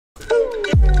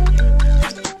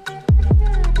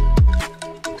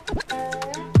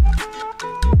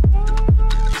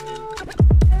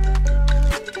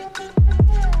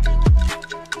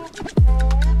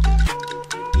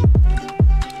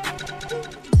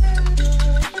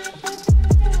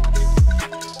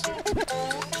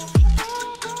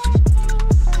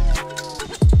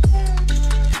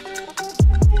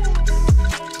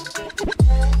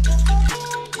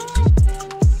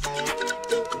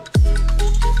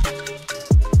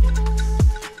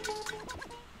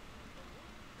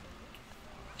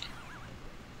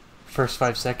first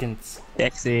 5 seconds.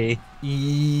 Sexy.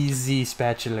 Easy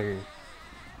spatula.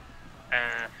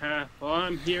 Well,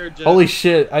 I'm here just... Holy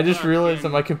shit, I just realized that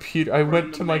my computer... I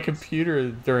went to my maze.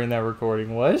 computer during that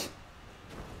recording. What?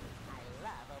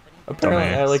 Apparently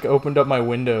I, Dumbass. like, opened up my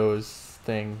Windows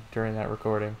thing during that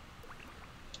recording.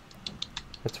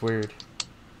 That's weird.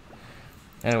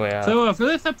 Anyway, So, for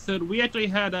this episode, we actually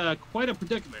had quite a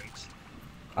predicament.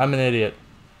 I'm an idiot.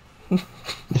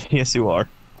 Yes, you are.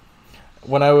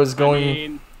 When I was going... I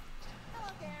mean,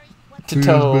 to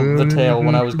tell the tale,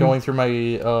 when I was going through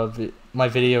my my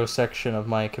video section of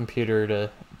my computer to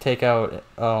take out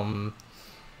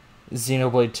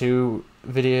Xenoblade 2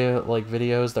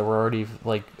 videos that were already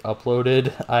like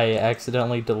uploaded, I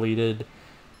accidentally deleted.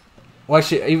 Well,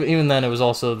 actually, even then, it was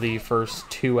also the first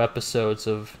 2 episodes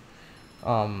of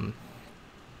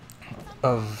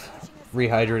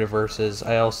Rehydrated versus.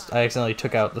 I accidentally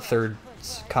took out the third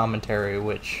commentary,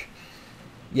 which,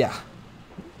 yeah.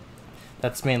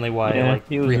 That's mainly why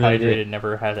Rehydrated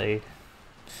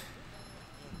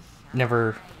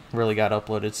never really got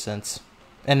uploaded since.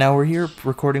 And now we're here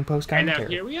recording post commentary. and now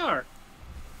here we are.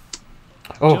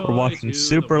 Oh, We're watching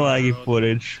super laggy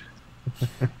footage.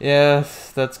 yeah,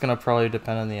 that's gonna probably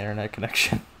depend on the internet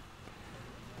connection.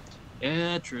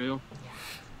 Yeah, true.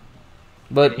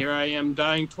 But And here I am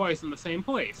dying twice in the same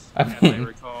place, I as mean- I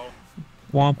recall.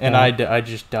 and I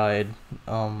just died.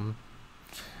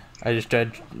 I just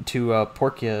died to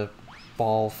Porkia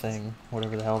ball thing,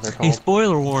 whatever the hell they're Hey, called.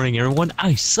 spoiler warning, everyone!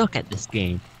 I suck at this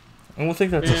game. I don't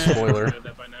think that's a Yeah, spoiler. I know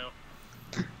that by now.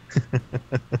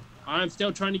 I'm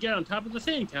still trying to get on top of the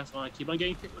sandcastle, and I keep on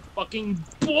getting hit with fucking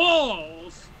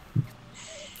balls!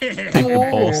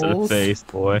 Balls to the face,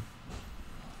 boy.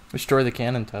 Destroy the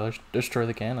cannon, Tyler. Destroy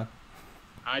the cannon.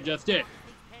 I just did.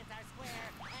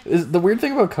 The weird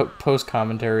thing about post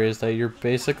commentary is that you're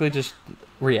basically just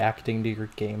reacting to your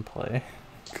gameplay.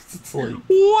 'Cause it's like,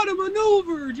 What a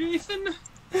maneuver, Jason!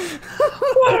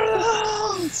 What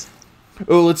are those?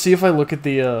 oh, let's see if I look at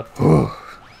the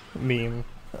meme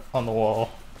on the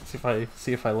wall. See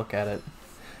if I look at it.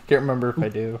 Can't remember if I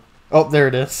do. Oh, there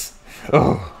it is.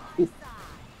 Oh,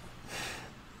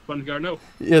 Spongebob, no.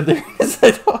 yeah, there it is.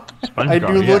 I do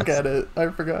SpongeGar, look yes. at it. I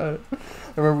forgot.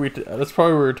 I remember that's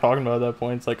probably what we were talking about at that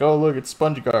point. It's like, oh, look, it's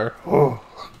Spongebob. Oh.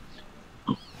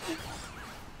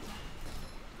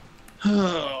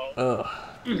 Oh. Ugh.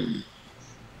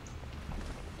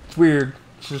 It's weird.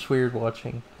 It's just weird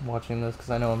watching this because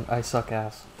I know I suck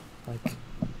ass. Like,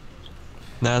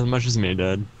 Not as much as me,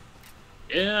 Dad.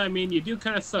 Yeah, I mean, you do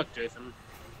kind of suck, Jason.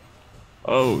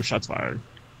 Oh, shots fired.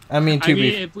 I mean,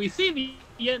 If we see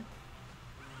the end...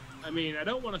 I mean, I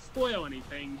don't want to spoil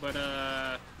anything, but,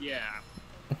 yeah.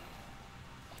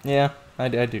 yeah, I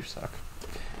do suck.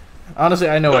 Honestly,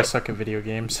 I know I But- suck at video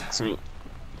games. Sweet.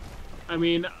 I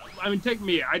mean, take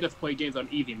me, I just play games on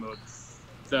easy mode.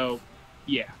 So,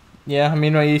 yeah. Yeah, I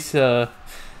mean, I used to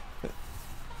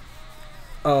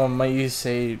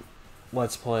say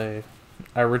Let's Play.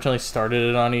 I originally started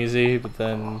it on easy, but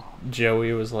then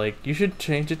Joey was like, "You should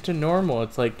change it to normal."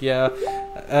 It's like, yeah.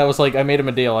 I was like, I made him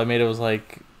a deal. I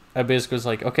basically was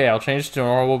like, okay, I'll change it to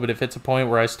normal, but if it's a point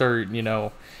where I start,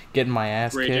 getting my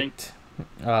ass Raging. kicked,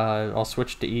 I'll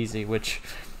switch to easy, which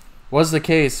was the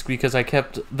case because I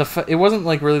kept it wasn't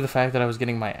like really the fact that I was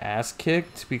getting my ass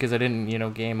kicked because I didn't,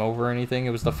 game over or anything.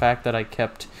 It was the fact that I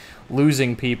kept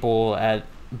losing people at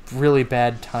really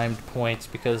bad timed points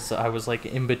because I was like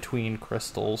in between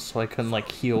crystals, so I couldn't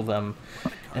like heal them,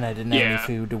 and I didn't have any Yeah.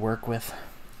 food to work with.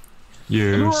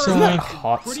 You Isn't that suck.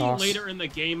 hot Pretty sauce? later in the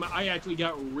game, I actually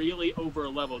got really over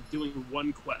leveled doing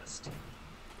one quest.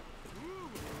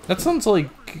 That sounds like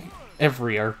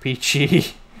every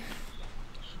RPG.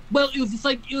 Well, it was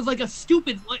like a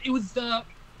stupid. It was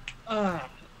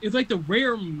like the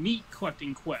rare meat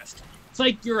collecting quest. It's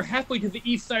like you're halfway to the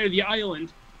east side of the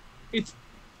island. It's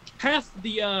past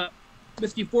the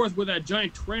Misty Forest where that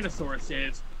giant Tyrannosaurus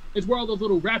is. It's where all those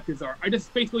little raptors are. I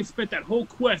just basically spent that whole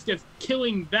quest just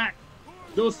killing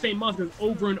those same monsters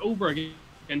over and over again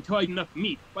until I had enough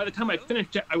meat. By the time I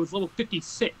finished it, I was level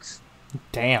 56.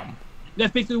 Damn.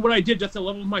 That's basically what I did just to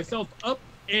level myself up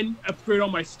and upgrade all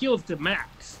my skills to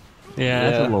max. Yeah,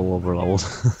 that's Yeah. a little over leveled.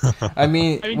 I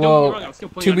mean, I mean, don't get me well, wrong, I was still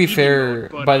playing to on be easy fair,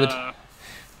 mode, but, by the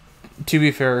to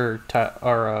be fair,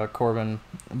 Corbin,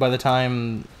 by the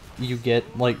time you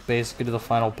get like basically to the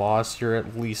final boss, you're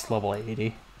at least level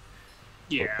 80.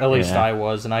 yeah. At least Yeah. I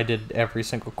was, and I did every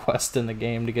single quest in the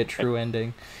game to get true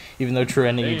ending. Even though true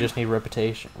ending, you Damn. just need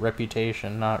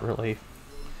reputation, not really.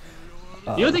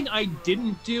 The other thing I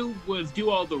didn't do was do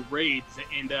all the raids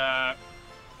and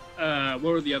what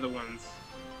were the other ones?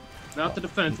 Not the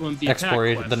defense ones, the attack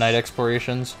Exploration, quests. the night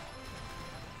explorations.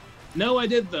 No, I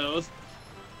did those.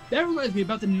 That reminds me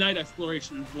about the night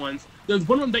explorations ones. There's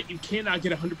one of them that you cannot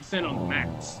get 100% on the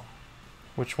max.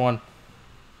 Which one?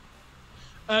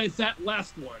 It's that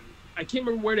last one. I can't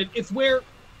remember where it is. It's where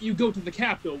you go to the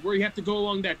capital, where you have to go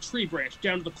along that tree branch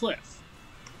down to the cliff.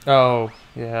 Oh,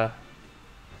 yeah.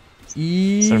 So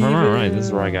if I remember right, this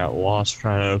is where I got lost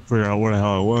trying to figure out where the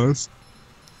hell it was.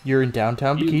 You're in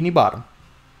downtown Bikini Bottom.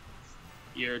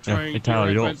 You're trying hey, to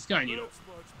Tyler, get right by the sky needle.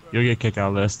 You'll get kicked out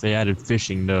of this. They added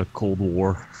fishing to Cold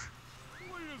War.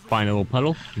 Find a little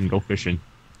puddle and go fishing.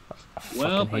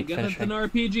 Well, I hate guess it's an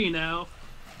RPG now.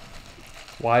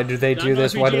 Why do they do Non-RPG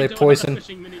this? Why do they don't have a poison?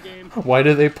 fishing minigame. Why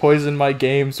do they poison my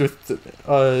games with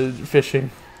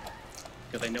fishing?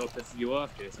 Because I know it pisses you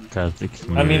off, Jason.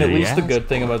 I mean, at least the good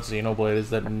thing about Xenoblade is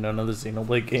that none of the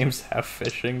Xenoblade games have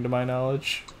fishing, to my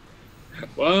knowledge.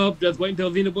 Well, just wait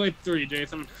until Xenoblade 3,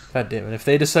 Jason. God damn it! If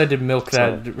they decide to milk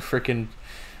that frickin'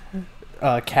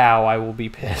 cow, I will be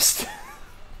pissed.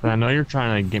 I know you're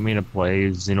trying to get me to play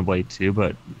Xenoblade 2,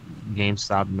 but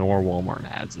GameStop nor Walmart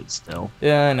has it still.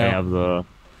 Yeah, I know. They have the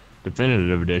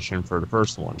definitive edition for the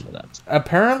first one, but that's...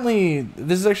 Apparently,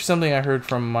 this is actually something I heard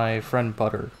from my friend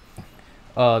Butter.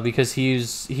 Because he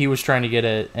was trying to get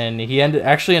it, and he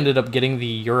actually ended up getting the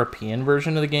European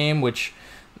version of the game, which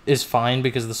is fine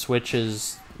because the Switch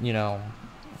is, you know...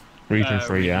 Region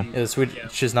free, yeah. The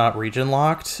Switch is not region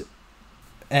locked.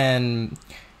 And...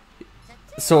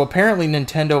 So apparently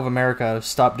Nintendo of America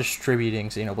stopped distributing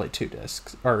Xenoblade 2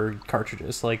 discs, or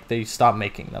cartridges. Like, they stopped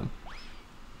making them.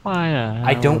 Why?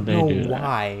 I don't know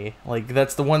why. Like,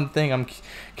 that's the one thing I'm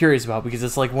curious about, because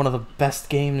it's like one of the best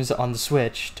games on the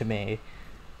Switch to me.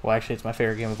 Well, actually, it's my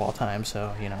favorite game of all time,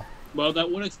 so, you know. Well,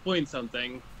 that would explain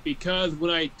something, because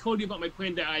when I told you about my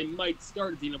plan that I might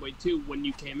start Xenoblade 2 when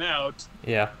you came out,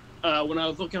 yeah. When I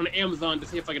was looking on Amazon to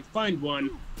see if I could find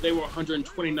one, they were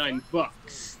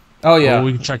 $129. Oh, yeah. Well,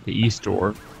 we can check the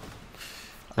e-store.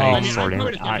 I mean, I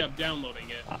probably just ended up downloading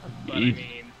it, but I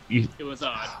mean, it was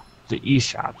odd. The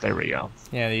eShop, there we go.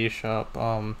 Yeah, the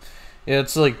eShop. Yeah,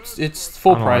 it's like, it's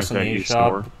full price on the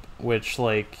eShop, which,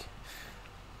 like...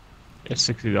 It's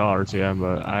 $60, yeah,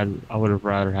 but I would have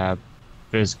rather have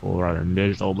physical rather than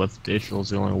digital, but digital's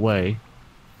the only way.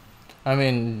 I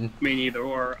mean... Me neither,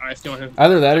 or I still have...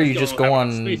 Either that or you just go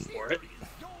on... Space for it.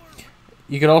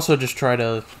 You could also just try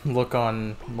to look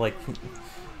on, like,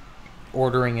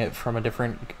 ordering it from a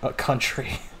different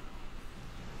country.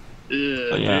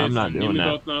 Yeah, I'm not doing that.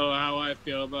 You both know how I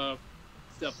feel about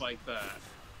stuff like that.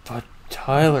 But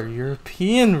Tyler,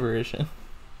 European version.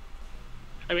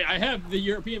 I mean, I have the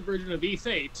European version of East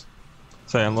 8.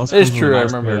 So unless it's true, I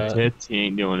remember that. Tits, he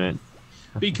ain't doing it.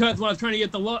 Because when I was trying to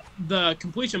get the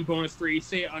completion bonus for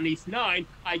East 8 on East 9,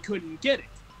 I couldn't get it.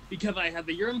 Because I had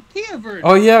the European version.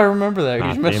 Oh yeah, I remember that.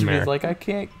 Not You messaged me like, I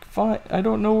can't find, I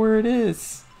don't know where it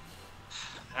is.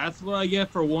 That's what I get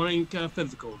for wanting a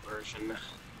physical version.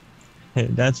 Hey,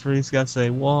 that's where he's got to say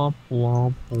womp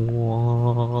womp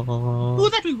womp. It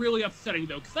was actually really upsetting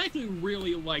though, because I actually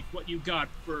really liked what you got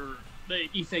for the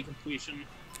East 8 completion.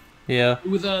 Yeah. It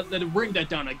was the ring that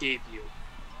Donna gave you.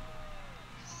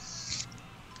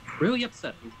 Really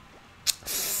upsetting.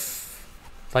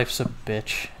 Life's a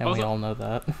bitch, and Also, we all know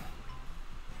that.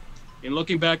 And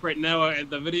looking back right now at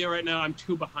the video right now, I'm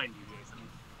 2 behind you, Jason.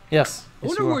 Yes. I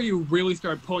wonder where you really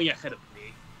started pulling ahead of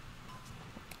me.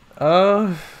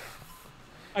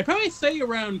 I'd probably say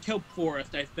around Kelp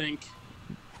Forest, I think.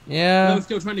 Yeah. I was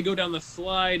still trying to go down the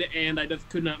slide, and I just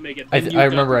could not make it. I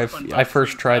remember I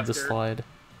first tried the slide.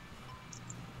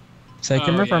 So I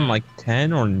can remember I'm like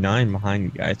 10 or 9 behind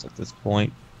you guys at this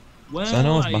point. Well, so I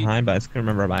know I was behind, but I just couldn't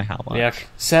remember by how much. Yeah,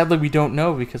 sadly we don't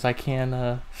know because I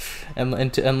can't,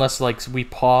 unless like we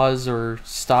pause or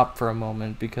stop for a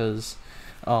moment because,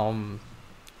 I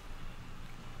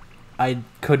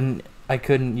couldn't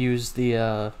use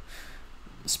the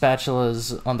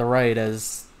spatulas on the right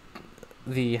as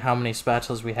the how many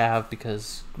spatulas we have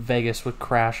because Vegas would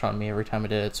crash on me every time I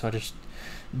did it, so I just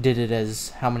did it as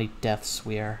how many deaths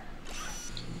we are.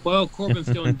 Well, Corbin's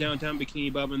still in downtown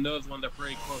Bikini Bob, and those ones are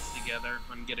pretty close together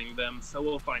on getting them, so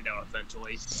we'll find out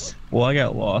eventually. Well, I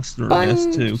got lost during this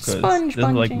too, because this is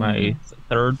like my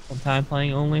 3rd time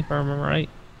playing only, if I remember right.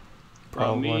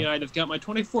 Probably. Me, I just got my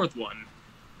 24th one.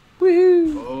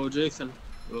 Woohoo! Oh, Jason,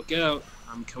 look out.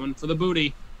 I'm coming for the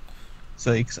booty.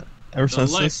 So, ever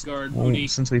since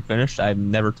since we finished, I've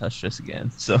never touched this again,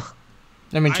 so...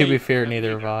 I mean, to be fair,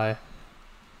 neither have I.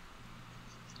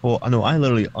 Well, no, I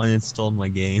literally uninstalled my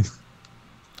game.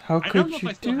 How could you do that? I don't know if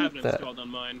I still have it installed on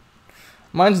mine.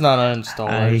 Mine's not uninstalled,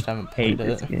 I just haven't played it.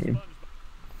 This game.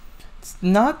 It's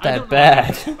not I that don't know bad.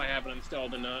 if I have it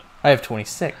installed or not. I have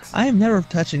 26. I am never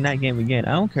touching that game again.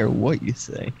 I don't care what you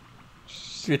say.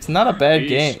 It's not a bad Yeesh.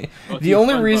 game. Well, The you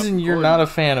only SpongeBob reason you're Gordon. not a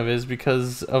fan of it is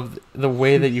because of the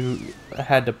way that you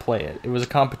had to play it. It was a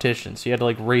competition, so you had to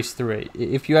like race through it.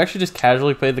 If you actually just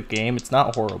casually play the game, it's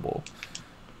not horrible.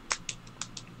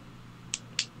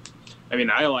 I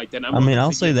mean, I liked it. I mean,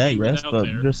 I'll say that, yes, but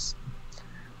just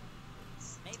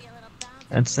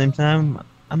at the same time,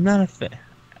 I'm not a fan.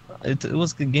 It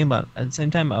was a good game, but at the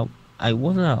same time, I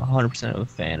wasn't 100% of a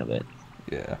fan of it.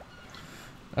 Yeah.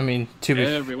 I mean,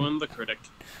 Everyone the critic.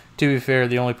 to be fair,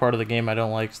 the only part of the game I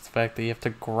don't like is the fact that you have to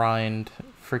grind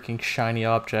freaking shiny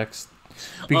objects.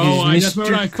 Oh, I just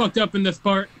remember I fucked up in this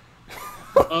part.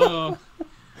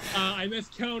 I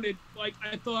miscounted. Like,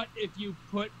 I thought if you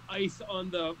put ice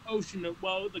on the ocean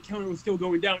while the counter was still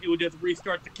going down, it would just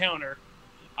restart the counter.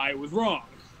 I was wrong.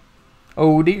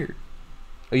 Oh dear.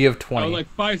 Oh, you have 20. I was like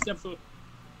 5 steps away.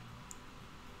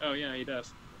 Oh, yeah, he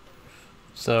does.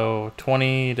 So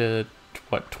 20 to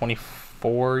what?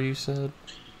 24, you said?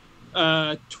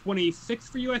 26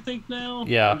 for you, I think, now?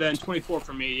 Yeah. And then 24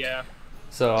 for me, yeah.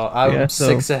 So I'm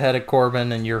 6 ahead of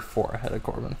Corbin, and you're 4 ahead of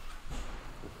Corbin.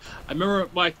 I remember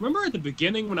at the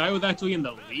beginning when I was actually in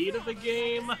the lead of the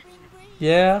game?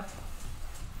 Yeah.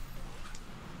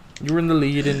 You were in the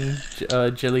lead in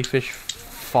Jellyfish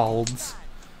Falls.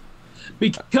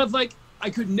 Because, like, I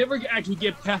could never actually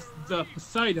get past the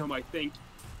Poseidon, I think,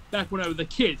 back when I was a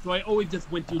kid. So I always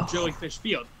just went through Jellyfish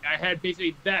Field. I had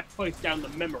basically that place down the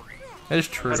memory. That is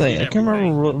true. So, I can't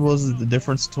remember what was the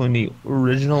difference between the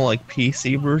original like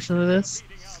PC version of this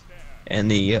and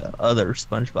the other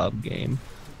SpongeBob game.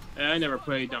 I never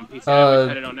played on PC. I always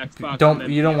had it on Xbox.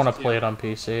 You don't want to play it on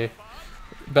PC.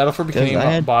 Battle for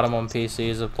Bikini Bottom on PC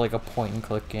is like a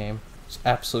point-and-click game. It's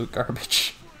absolute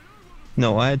garbage.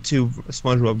 No, I had 2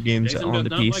 SpongeBob games Jason on the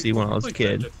does not PC like when I was a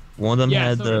point-and-click kid. One of them Yeah,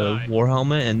 had so the did I. war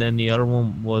helmet, and then the other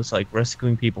one was like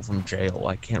rescuing people from jail.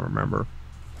 I can't remember.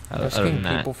 Other Rescuing than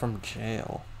that, people from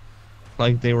jail.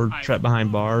 like they were trapped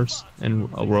behind bars, and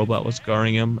a robot was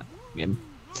guarding them. And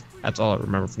that's all I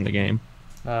remember from the game.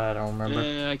 I don't remember.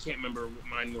 I can't remember what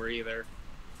mine were either.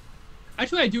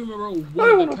 Actually, I do remember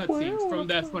one of the cutscenes from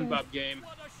that SpongeBob game.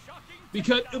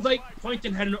 Because, like,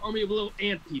 Plankton had an army of little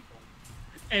ant people.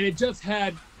 And it just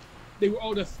had... They were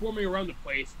all just swarming around the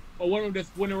place. While one of them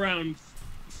just went around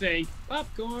saying,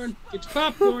 "Popcorn, get your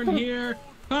popcorn here.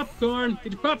 Popcorn,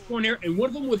 get your popcorn here." And one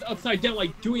of them was upside down,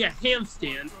 like, doing a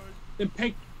handstand. Then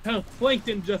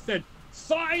Plankton just said,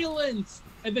 "Silence!"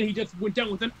 And then he just went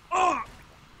down with an "ah!"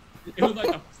 It was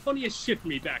like the funniest shit for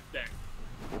me back then.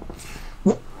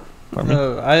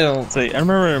 I don't. So I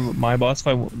remember my boss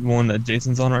fight, one that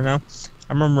Jason's on right now.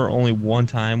 I remember only one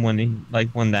time when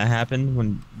when that happened,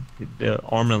 when the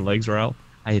arm and legs were out,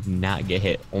 I did not get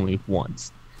hit only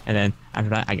once, and then after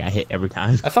that I got hit every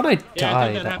time. I thought I I think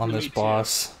died that happened on to this me too.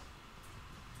 boss.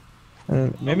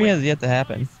 Maybe it has yet to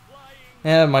happen.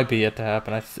 Yeah, it might be yet to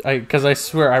happen. Because I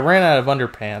swear I ran out of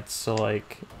underpants, so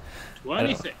like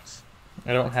 26.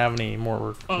 I don't have any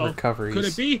more recoveries. Could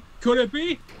it be? Could it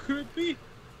be? Could it be?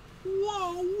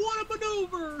 Whoa, what a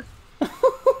maneuver!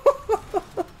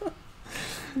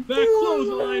 That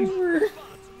clothesline.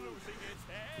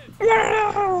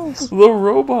 The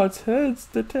robot's head's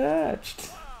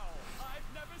detached.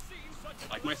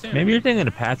 Like my Sam. Maybe you're thinking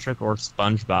of Patrick or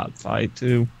SpongeBob fight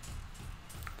too.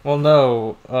 Well,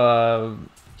 no.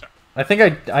 I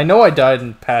think I know I died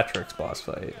in Patrick's boss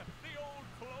fight.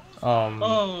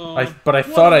 But I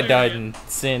thought I died in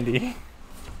Sandy.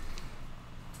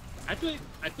 Actually,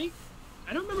 I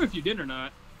don't remember if you did or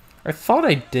not. I thought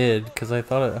I did because I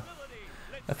thought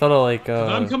like.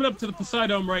 I'm coming up to the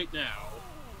Poseidon right now.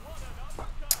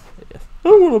 I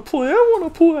wanna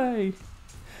play.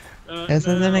 This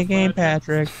isn't a game,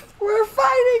 Patrick. We're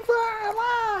fighting for our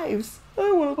lives.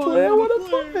 I wanna play. I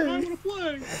wanna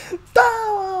play.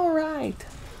 Oh, all right.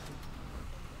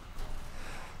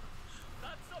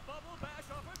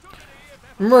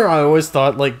 Remember, I always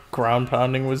thought like ground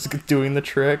pounding was doing the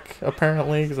trick.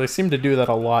 Apparently, because I seem to do that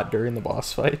a lot during the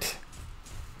boss fight.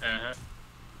 Uh-huh.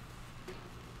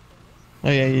 Oh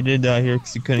yeah, you did die here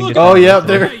because you couldn't get. Oh yeah, that.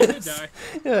 there Yeah, you it did is. die.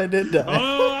 Yeah, I did die.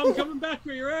 Oh, I'm coming back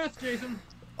for your ass, Jason.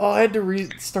 Oh, I had to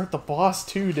restart the boss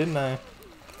too, didn't I?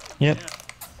 Yep.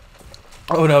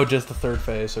 Oh no, just the third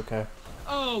phase. Okay.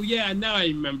 Oh yeah, now I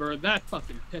remember. That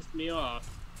fucking pissed me off.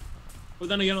 Well,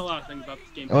 then again, a lot of things about this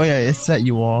game. Oh yeah, it set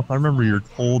you off. I remember your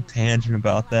whole tangent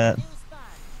about that.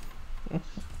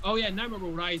 Oh yeah, now I remember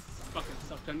what I fucking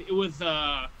sucked on. It was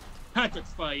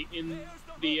Patrick's fight in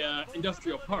the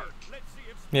industrial park.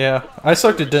 Yeah, I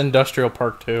sucked at the industrial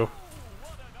park too.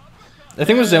 I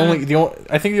think it was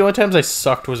I think the only times I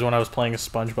sucked was when I was playing as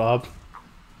SpongeBob.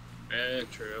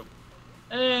 True.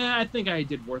 I think I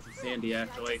did worse with Sandy,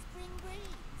 actually.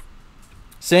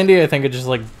 Sandy, I think it just,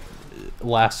 like,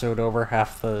 lassoed over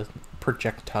half the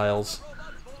projectiles.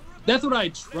 That's what I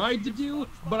tried to do,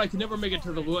 but I could never make it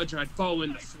to the ledge, and I'd fall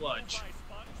in the sludge.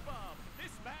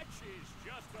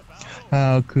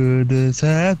 How could this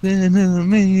happen to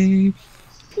me?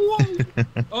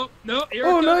 Oh, no, here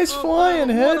Oh, it nice goes. flying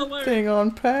what head a layer. thing on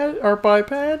by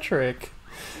Patrick.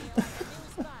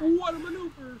 What a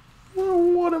maneuver. Oh,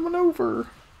 what a maneuver.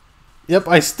 Yep,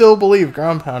 I still believe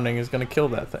ground pounding is going to kill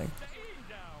that thing.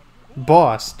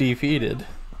 Boss defeated.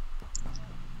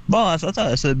 Boss, I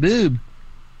thought I said boob.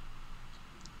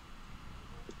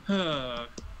 Oh,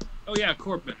 yeah,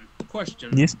 Corbin.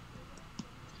 Question. Yes.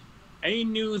 Any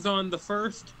news on the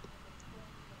first?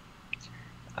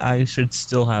 I should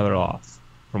still have it off,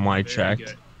 from what I Very checked.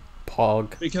 good.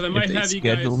 Pog. Because I If might they have you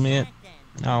guys... schedule me it,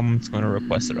 I'm just going to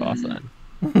request it off then.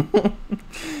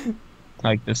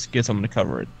 Like, just get someone to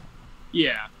cover it.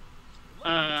 Yeah.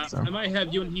 So. I might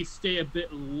have you and he stay a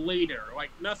bit later. Like,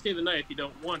 not stay the night if you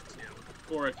don't want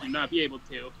to, or if you not be able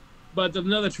to. But there's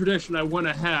another tradition I want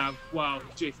to have while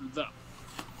Jason's up.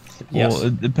 Yes. Well,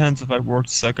 it depends if I work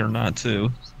second or not,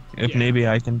 too. If Yeah. maybe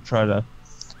I can try to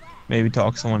maybe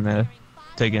talk someone to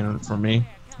take it for me,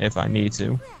 if I need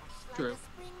to. True.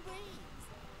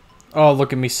 Oh,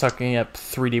 look at me sucking up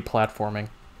 3D platforming.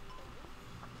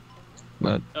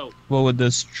 But Oh, what would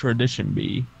this tradition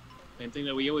be? same thing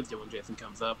that we always do when Jason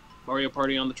comes up. Mario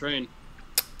Party on the train.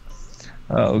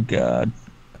 Oh, God.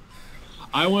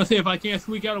 I want to see if I can't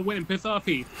squeak out a win and piss off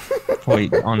Heath.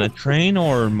 Wait, on a train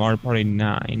or Mario Party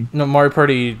 9? No, Mario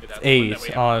Party That's the one that 8 we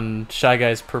have. on Shy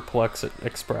Guys Perplex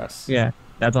Express. Yeah,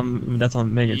 that's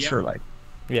on making Yep. sure, like,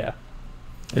 Yeah.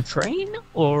 a train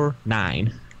or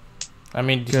 9? I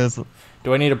mean, Because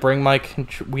do I need to bring my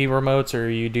Wii remotes, or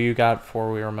do you got 4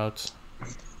 Wii remotes?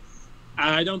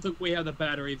 I don't think we have the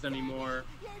batteries anymore.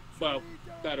 Well,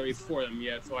 batteries for them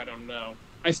yet, so I don't know.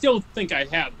 I still think I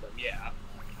have them, yeah.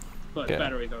 But Okay.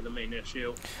 batteries are the main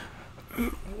issue.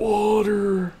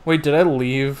 Water. Wait, did I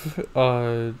leave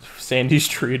Sandy's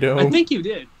tree dome? I think you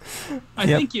did. I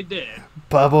Yep. think you did.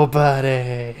 Bubble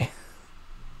buddy.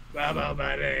 Bubble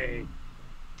buddy.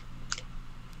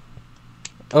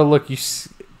 Oh, look, I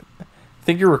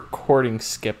think your recording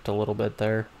skipped a little bit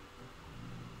there.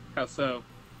 How so?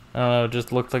 I don't know, it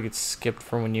just looked like it skipped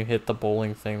from when you hit the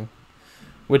bowling thing.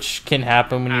 Which can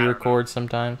happen when I you don't record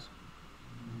sometimes.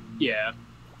 Yeah.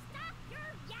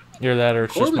 Either that or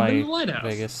it's just Corbin's in my the lighthouse.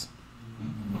 Vegas.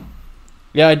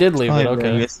 Yeah, I did leave it,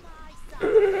 okay. Vegas.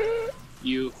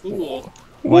 You fool.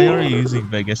 Why are you using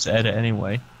Vegas to edit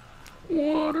anyway?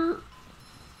 Water.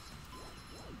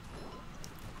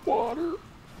 Water.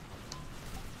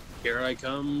 Here I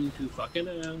come to fucking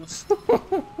ass.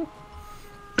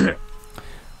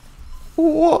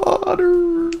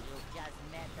 Water.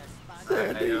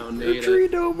 I don't The need tree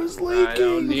it. dome is I leaking.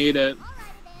 don't need it.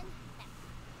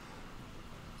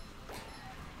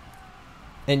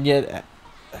 And yet,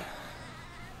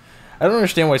 I don't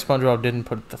understand why SpongeBob didn't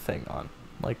put the thing on.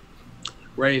 Like,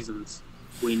 Raisins.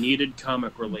 We needed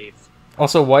comic relief.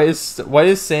 also, why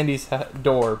is Sandy's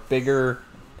door bigger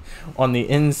on the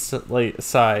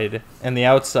inside and the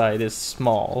outside is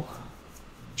small?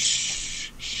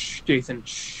 Shh, shh, Jason.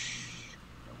 Shh.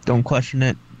 Don't question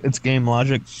it. It's game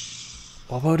logic.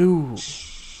 Babadoo.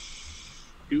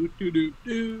 Do do do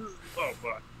do. Oh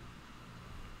fuck.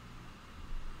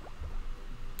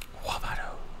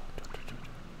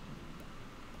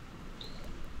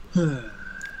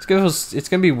 It's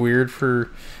gonna be weird for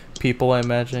people, I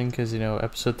imagine, because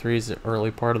episode 3 is the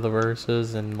early part of the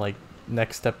verses, and like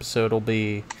next episode will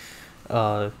be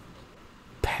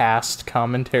past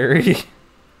commentary.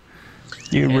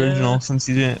 The Yeah. original, since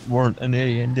you weren't an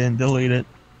idiot and didn't delete it.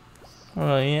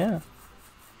 Oh yeah.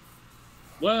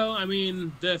 Well, I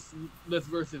mean, this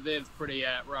versus is pretty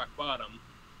at rock bottom.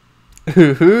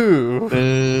 Hoo-hoo.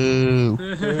 Boo.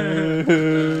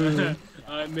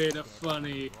 I made it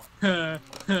funny. I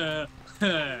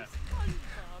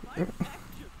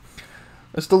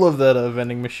still love that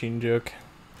vending machine joke.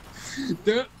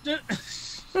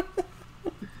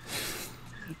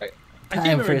 I can't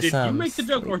remember, did you make the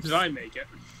joke or sleep. did I make it?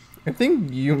 I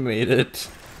think you made it.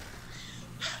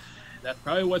 That's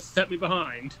probably what set me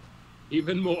behind.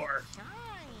 Even more.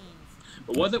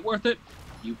 But was it worth it?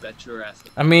 You bet your ass.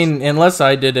 I mean, unless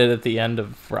I did it at the end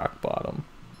of Rock Bottom.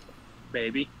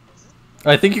 Baby.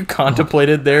 I think you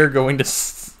contemplated there going to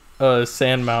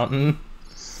Sand Mountain.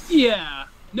 Yeah.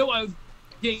 No, I was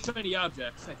getting shiny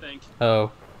objects, I think.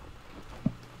 Oh.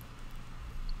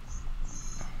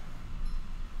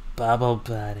 Bubble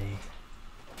buddy.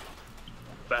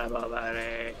 Bubble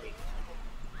buddy.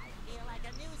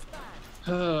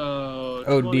 Oh,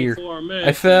 Oh dear. 24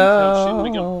 minutes I until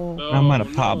shooting again. fell. Oh, I'm gonna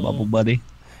pop no. bubble buddy.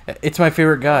 It's my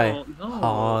favorite guy. Oh, no.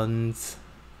 Hans.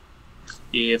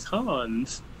 Yes,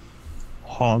 Hans.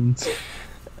 Hans.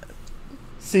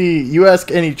 See, you ask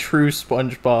any true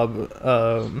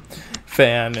SpongeBob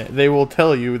fan, they will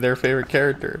tell you their favorite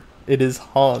character. It is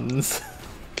Hans.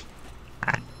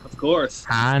 Of course.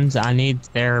 Hans, I need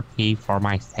therapy for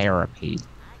my therapy.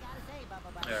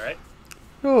 Alright.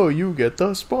 Oh, you get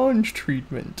the sponge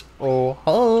treatment. Oh,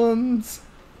 Hans.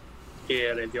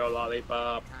 Here is your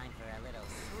lollipop.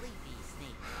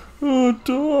 Oh,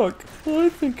 Doc, I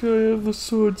think I have the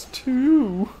swords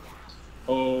too.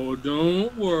 Oh,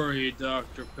 don't worry,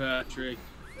 Dr. Patrick.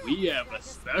 We have a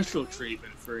special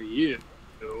treatment for you.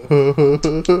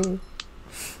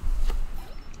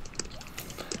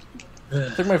 I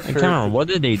think my I can't remember, what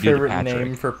did they do to favorite Patrick?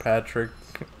 name for Patrick.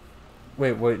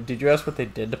 Wait, what? Did you ask what they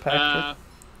did to Patrick?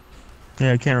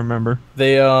 Yeah, I can't remember.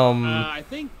 They I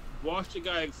think washed a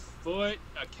guy's foot,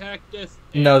 a cactus.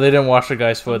 No, they didn't wash the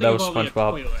guy's foot. That was something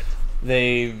involving a SpongeBob. toilet.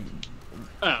 They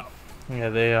Oh. Yeah,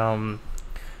 they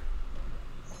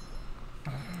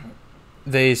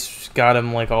got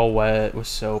him like all wet with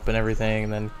soap and everything,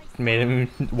 and then made him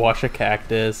wash a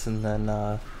cactus, and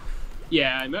then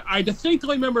Yeah, I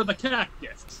distinctly remember the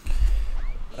cactus.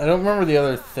 I don't remember the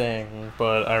other thing,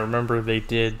 but I remember they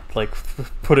did like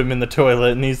put him in the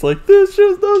toilet, and he's like, "This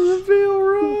just doesn't feel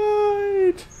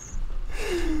right."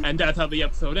 And that's how the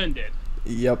episode ended.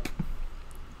 Yep.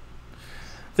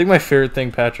 I think my favorite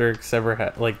thing Patrick's ever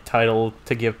had, like title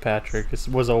to give Patrick,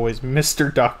 was always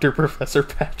Mr. Dr. Professor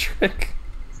Patrick.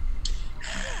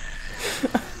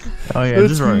 Oh yeah, That's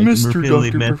this is right. Mr.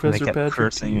 Repeatedly Dr. meant when they Professor kept Patrick.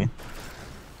 cursing me.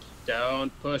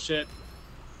 Don't push it.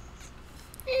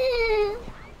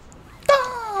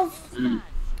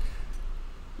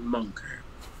 Monker.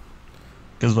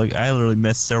 Because like I literally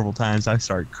missed several times. I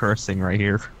started cursing right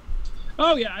here.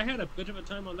 Oh yeah, I had a bit of a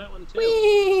time on that one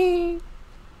too.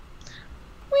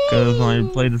 Because when I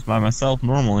played this by myself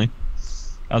normally,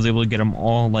 I was able to get them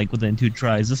all like within 2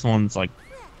 tries. This one's like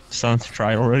 7th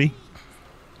try already.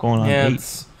 Going on Yeah, 8.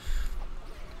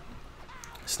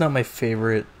 it's not my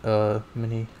favorite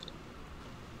mini.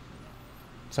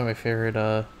 It's not my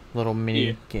favorite little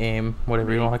mini game,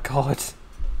 whatever you want to call it.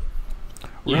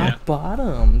 Yeah. Rock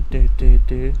bottom. Did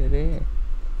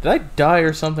I die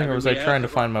or something, or was I trying to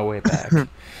find my way back? I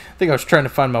think I was trying to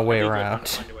find my way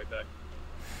around.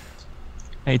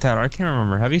 Hey Tyler, I can't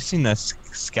remember. Have you seen that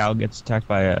Scout gets attacked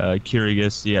by a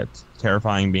curious yet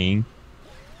terrifying being?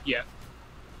 Yeah.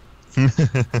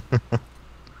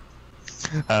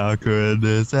 How could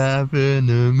this happen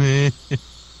to me?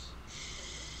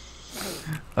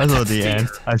 That's at the end.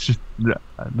 I should.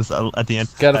 At the end.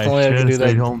 God, if only I could do that.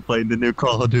 Stayed home and played the new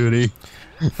Call of Duty.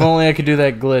 If only I could do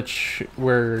that glitch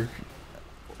where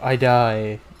I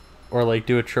die, or like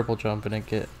do a triple jump and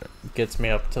it gets me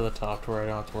up to the top to where I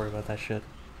don't have to worry about that shit.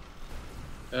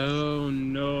 Oh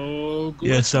no.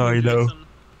 Yeah, sorry, no.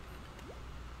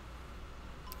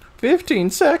 15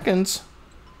 seconds.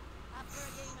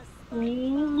 Oh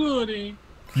goody.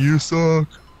 You suck.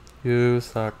 You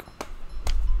suck.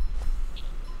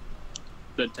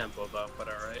 Good tempo though, but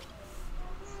alright.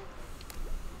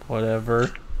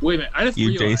 Whatever. Wait a minute, I just You,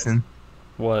 realized. Jason.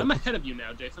 What? I'm ahead of you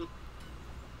now, Jason.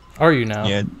 Are you now?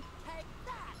 Yeah.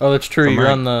 Oh, that's true. From You're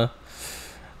right. on the.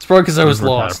 It's probably because I was From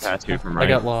Tyler lost. Pass you from I right.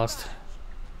 got lost.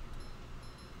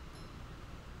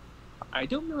 I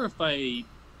don't know if I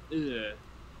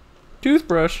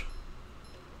Toothbrush.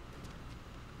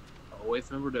 always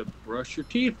remember to brush your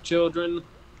teeth, children.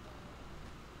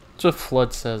 That's what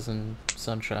Flood says in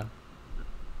Sunshine.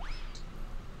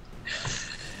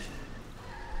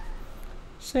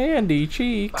 Sandy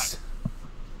cheeks.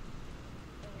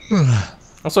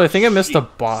 Also, I think I missed a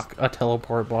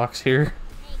teleport box here.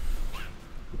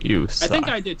 You I suck. think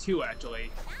I did too, actually.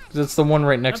 'Cause it's the one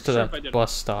right next to Not sure if I that did.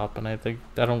 bus stop, and I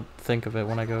don't think of it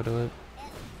when I go to it.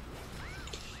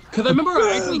 Because I remember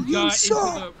I actually got into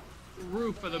the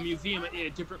roof of the museum in a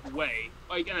different way.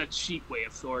 Like, in a cheap way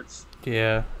of sorts.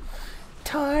 Yeah.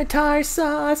 Tartar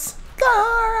sauce.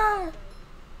 Laura.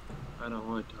 I don't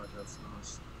like tartar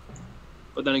sauce.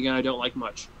 But then again, I don't like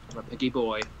much. I'm a picky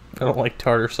boy. I don't like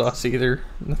tartar sauce either.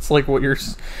 That's like what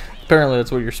apparently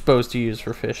that's what you're supposed to use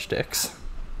for fish sticks.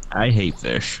 I hate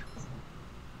fish.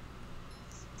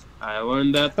 I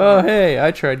learned that. Oh hey,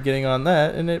 I tried getting on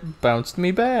that and it bounced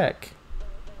me back.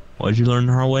 What did you learn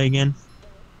the hard way again?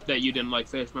 That you didn't like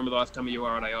fish. Remember the last time you were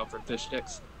out, I offered fish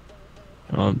sticks?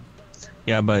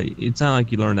 Yeah, but it's not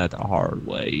like you learned that the hard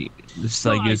way. It's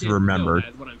Well, like you I just didn't know remembered. that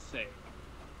is what I'm saying.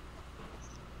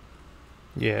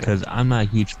 Yeah. Because I'm not a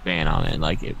huge fan on it.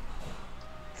 Like, if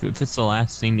it's the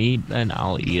last thing to eat, then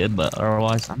I'll eat it. But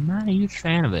otherwise, I'm not a huge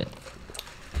fan of it.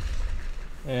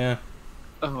 Yeah.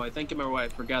 Oh, I think I remember what I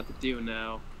forgot to do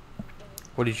now.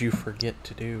 What did you forget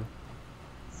to do?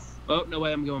 Oh, no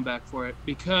way, I'm going back for it.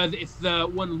 Because it's the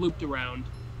one looped around.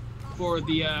 For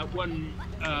the what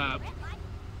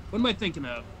am I thinking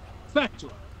of?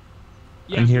 Spatula.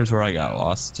 Yeah, And here's where I got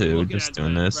lost too, looking just at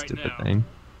doing that this right stupid now. thing.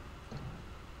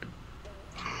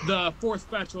 The fourth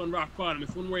spatula on rock bottom.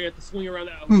 It's one where you have to swing around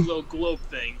that little globe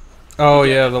thing. Oh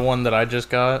yeah, the one that I just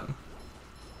got.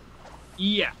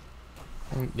 Yeah.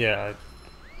 Yeah.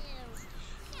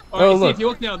 Alright, Oh, see, look. if you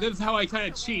look now, this is how I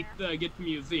kind of cheat to get to the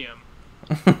museum.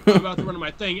 I'm about to run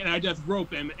my thing, and I just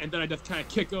rope him, and then I just kind of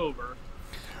kick over.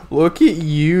 Look at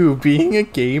you being a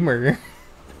gamer.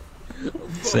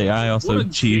 Say, I also What a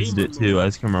cheesed gamer it too. move. I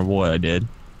just can't remember what I did.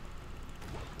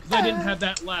 Because I didn't have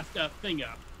that last thing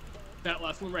up. That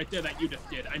last one right there that you just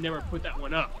did. I never put that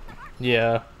one up.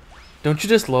 Yeah. Don't you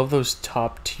just love those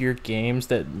top tier games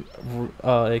that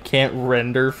it can't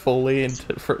render fully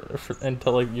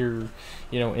until like you're,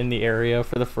 in the area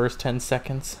for the first 10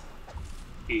 seconds?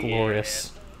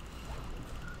 Glorious.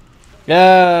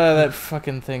 Yeah, that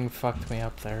fucking thing fucked me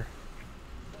up there.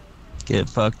 Get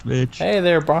fucked, bitch. Hey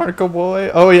there, Barnacle Boy.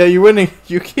 Oh yeah,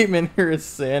 you came in here as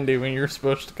Sandy when you were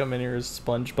supposed to come in here as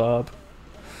SpongeBob.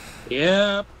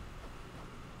 Yep.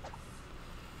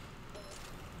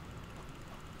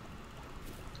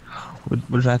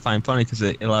 Which I find funny because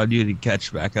it allowed you to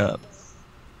catch back up.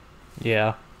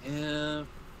 Yeah. Yeah.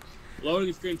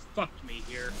 Loading screens fucked me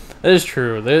here. That is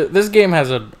true. This game has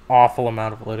an awful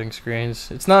amount of loading screens.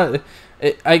 It's not...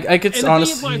 I could And the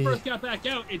honestly... thing is, when I first got back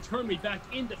out, it turned me back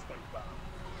into SpongeBob.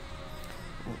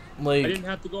 I Like... didn't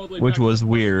have to go all the way Which back was to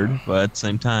weird, but at the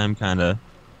same time, kind of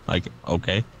like,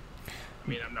 okay. I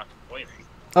mean, I'm not complaining.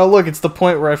 Oh look, it's the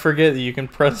point where I forget that you can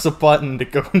press a button to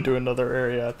go into another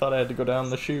area. I thought I had to go down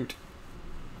the chute.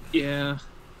 Yeah.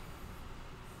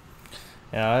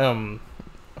 Yeah,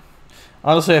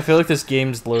 honestly, I feel like this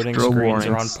game's loading Strobe screens are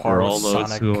on warnings par for with all those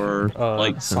Sonic, who are,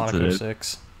 Sonic sensitive.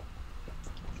 06.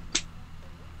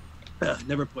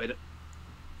 Never played it.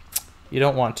 You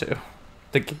don't want to.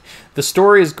 The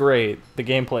story is great. The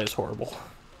gameplay is horrible.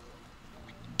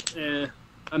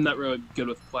 I'm not really good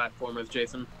with platformers,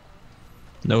 Jason.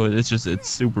 No, it's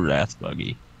super ass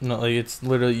buggy. No, like it's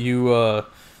literally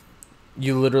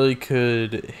you literally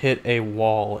could hit a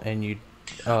wall and you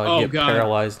get God.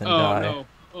 paralyzed and die. No.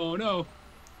 Oh no.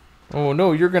 Oh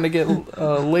no, you're gonna get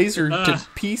lasered to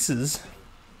pieces.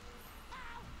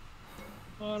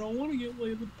 I don't want to get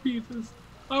lasered to pieces.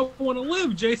 I want to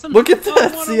live, Jason. Look at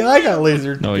that! wanna See, I got live.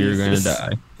 lasered to No, pieces. you're gonna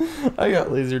die. I got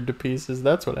lasered to pieces.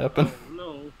 That's what happened. Oh,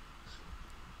 no.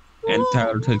 And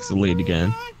Tyler takes the lead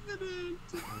again. Accident.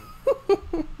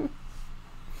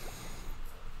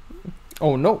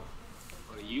 Oh no!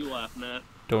 What are you laughing at?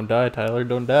 Don't die, Tyler.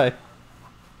 Don't die.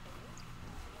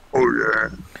 Oh yeah.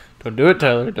 Don't do it,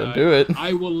 Tyler. Don't do it.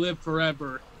 I will live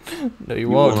forever. No, you You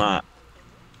will won't. not.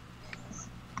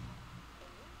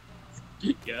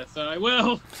 Yes, I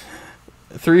will.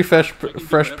 3 fresh do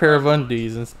fresh pair of whatever I want.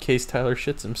 undies in case Tyler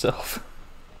shits himself.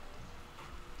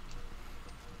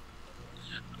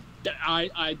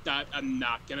 I'm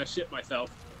not gonna shit myself.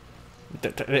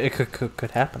 It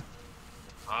could happen.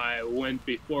 I went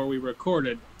before we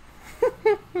recorded.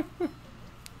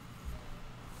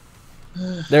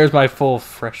 There's my full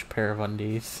fresh pair of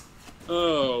undies.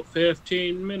 Oh,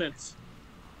 15 minutes.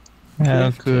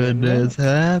 How 15 could minutes. this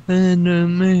happen to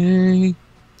me?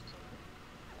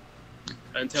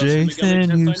 Until Jason, Shin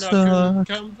you Megami Tensei Nocturne suck.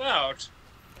 comes out.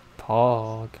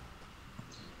 Pog.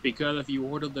 Because if you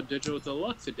ordered the digital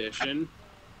deluxe edition,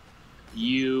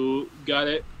 you got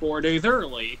it 4 days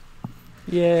early.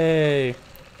 Yay.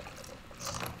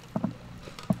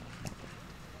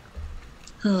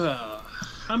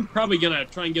 I'm probably gonna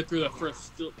try and get through the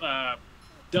first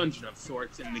dungeon of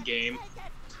sorts in the game.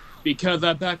 Because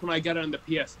back when I got it on the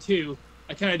PS2,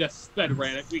 I kind of just sped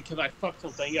ran it because I fucked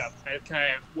something up. I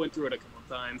kind of went through it a couple of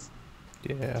times.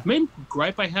 Yeah. The main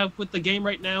gripe I have with the game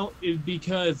right now is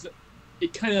because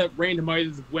it kind of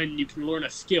randomizes when you can learn a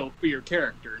skill for your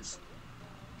characters.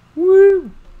 Woo!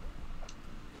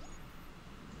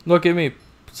 Look at me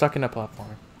sucking up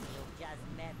platforming.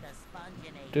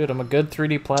 Dude, I'm a good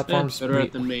 3D platform Better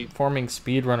at than me. forming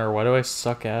speedrunner. Why do I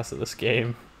suck ass at this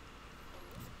game?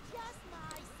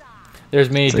 There's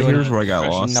me So doing here's where I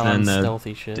got lost. And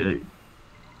non-stealthy shit.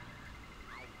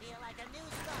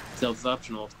 Stealth is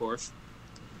optional, of course.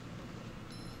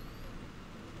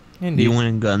 Indeed. You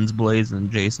win guns blazing,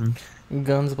 Jason.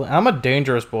 Guns. I'm a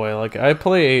dangerous boy. Like I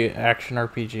play action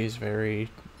RPGs very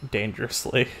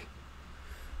dangerously.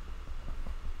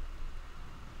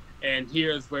 And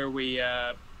here's where we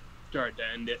start to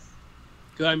end it.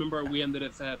 Because I remember we ended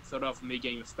this episode off with me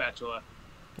getting the spatula.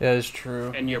 That is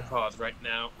true. And you're paused right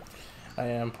now. I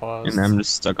am paused. And I'm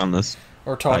just stuck on this.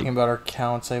 We're talking about our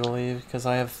counts, I believe, because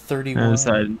I have 31. I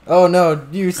decided. Oh no,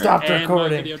 you stopped And my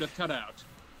recording. video just cut out.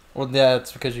 Well, yeah,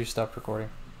 it's because you stopped recording.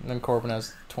 And then Corbin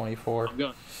has 24. I'm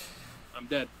gone. I'm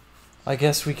dead. I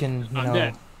guess we can, I'm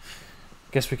dead.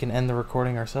 guess we can end the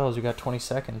recording ourselves. We got 20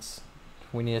 seconds.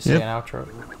 We need to say an outro.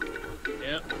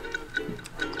 Yep.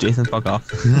 Jason, fuck off.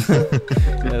 Yeah,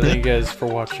 thank you guys for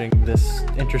watching this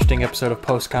interesting episode of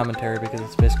Post Commentary because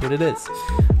it's basically what it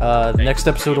is. Next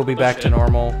episode will be back to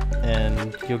normal,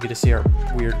 and you'll get to see our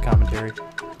weird commentary.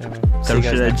 Anyway, see So you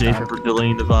guys shit at next Jason time. for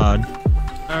delaying the VOD.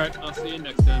 Alright, I'll see you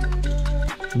next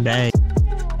time. Bye.